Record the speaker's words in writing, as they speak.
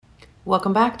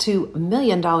Welcome back to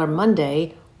Million Dollar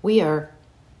Monday. We are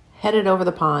headed over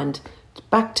the pond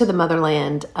back to the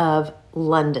motherland of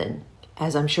London.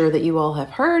 As I'm sure that you all have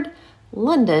heard,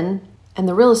 London and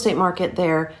the real estate market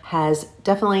there has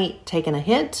definitely taken a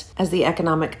hit as the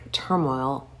economic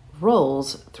turmoil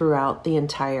rolls throughout the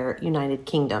entire United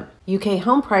Kingdom. UK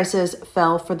home prices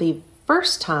fell for the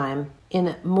first time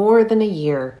in more than a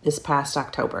year this past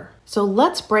October. So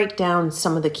let's break down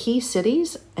some of the key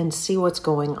cities and see what's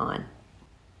going on.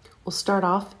 We'll start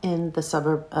off in the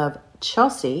suburb of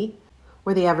Chelsea,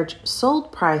 where the average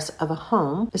sold price of a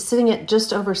home is sitting at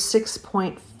just over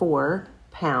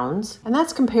 £6.4, and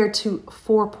that's compared to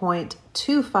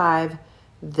 £4.25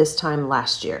 this time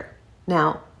last year.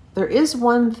 Now, there is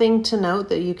one thing to note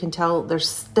that you can tell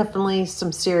there's definitely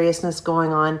some seriousness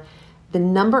going on. The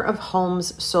number of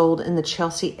homes sold in the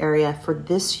Chelsea area for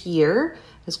this year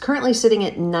is currently sitting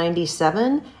at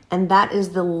 97, and that is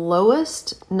the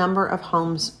lowest number of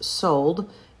homes sold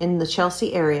in the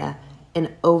Chelsea area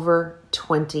in over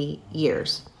 20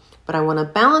 years. But I want to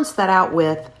balance that out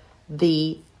with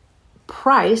the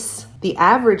price. The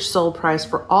average sold price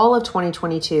for all of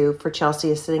 2022 for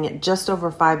Chelsea is sitting at just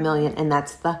over $5 million, and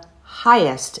that's the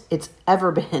highest it's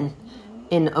ever been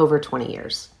in over 20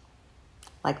 years.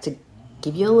 Like to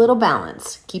give you a little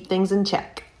balance, keep things in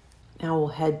check. Now we'll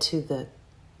head to the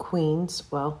Queen's,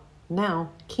 well, now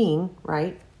King,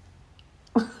 right?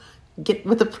 Get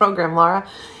with the program, Laura.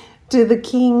 To the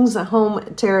King's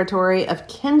home territory of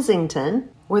Kensington,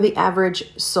 where the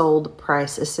average sold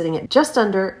price is sitting at just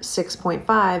under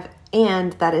 6.5,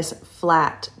 and that is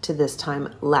flat to this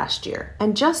time last year.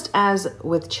 And just as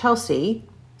with Chelsea,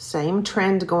 same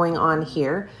trend going on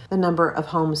here. The number of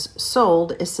homes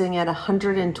sold is sitting at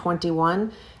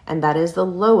 121, and that is the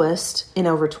lowest in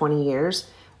over 20 years.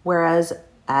 Whereas,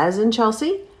 as in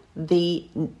Chelsea, the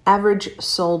average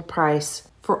sold price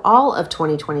for all of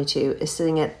 2022 is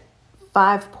sitting at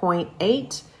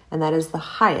 5.8, and that is the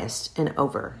highest in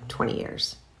over 20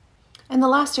 years. And the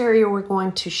last area we're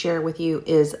going to share with you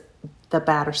is the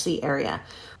Battersea area.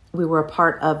 We were a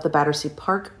part of the Battersea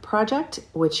Park project,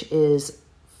 which is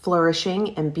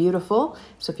flourishing and beautiful.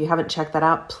 So if you haven't checked that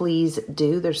out, please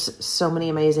do. There's so many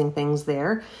amazing things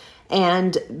there.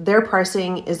 And their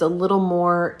pricing is a little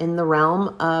more in the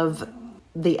realm of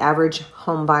the average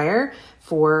home buyer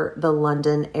for the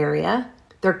London area.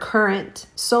 Their current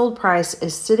sold price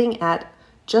is sitting at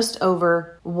just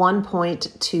over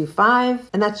 1.25,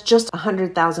 and that's just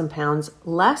 £100,000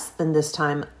 less than this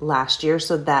time last year.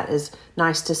 So that is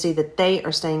nice to see that they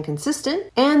are staying consistent.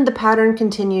 And the pattern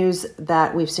continues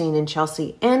that we've seen in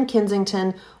Chelsea and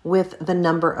Kensington, with the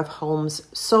number of homes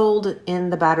sold in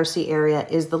the Battersea area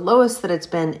is the lowest that it's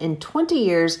been in 20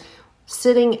 years,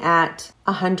 sitting at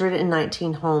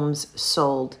 119 homes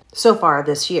sold so far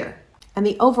this year. And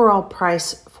the overall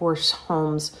price for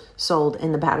homes sold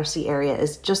in the Battersea area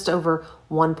is just over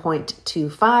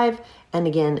 1.25. And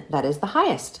again, that is the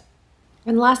highest.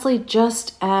 And lastly,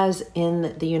 just as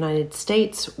in the United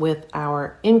States with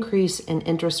our increase in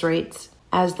interest rates,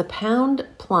 as the pound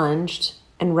plunged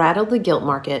and rattled the gilt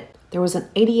market, there was an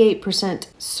 88%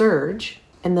 surge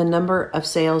in the number of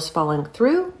sales falling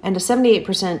through and a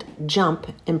 78%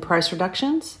 jump in price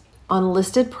reductions on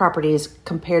listed properties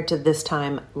compared to this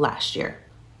time last year.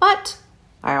 But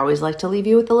I always like to leave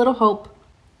you with a little hope.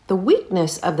 The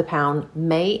weakness of the pound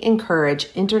may encourage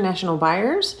international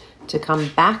buyers to come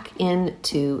back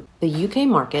into the UK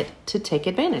market to take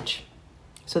advantage.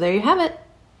 So there you have it.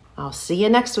 I'll see you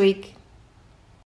next week.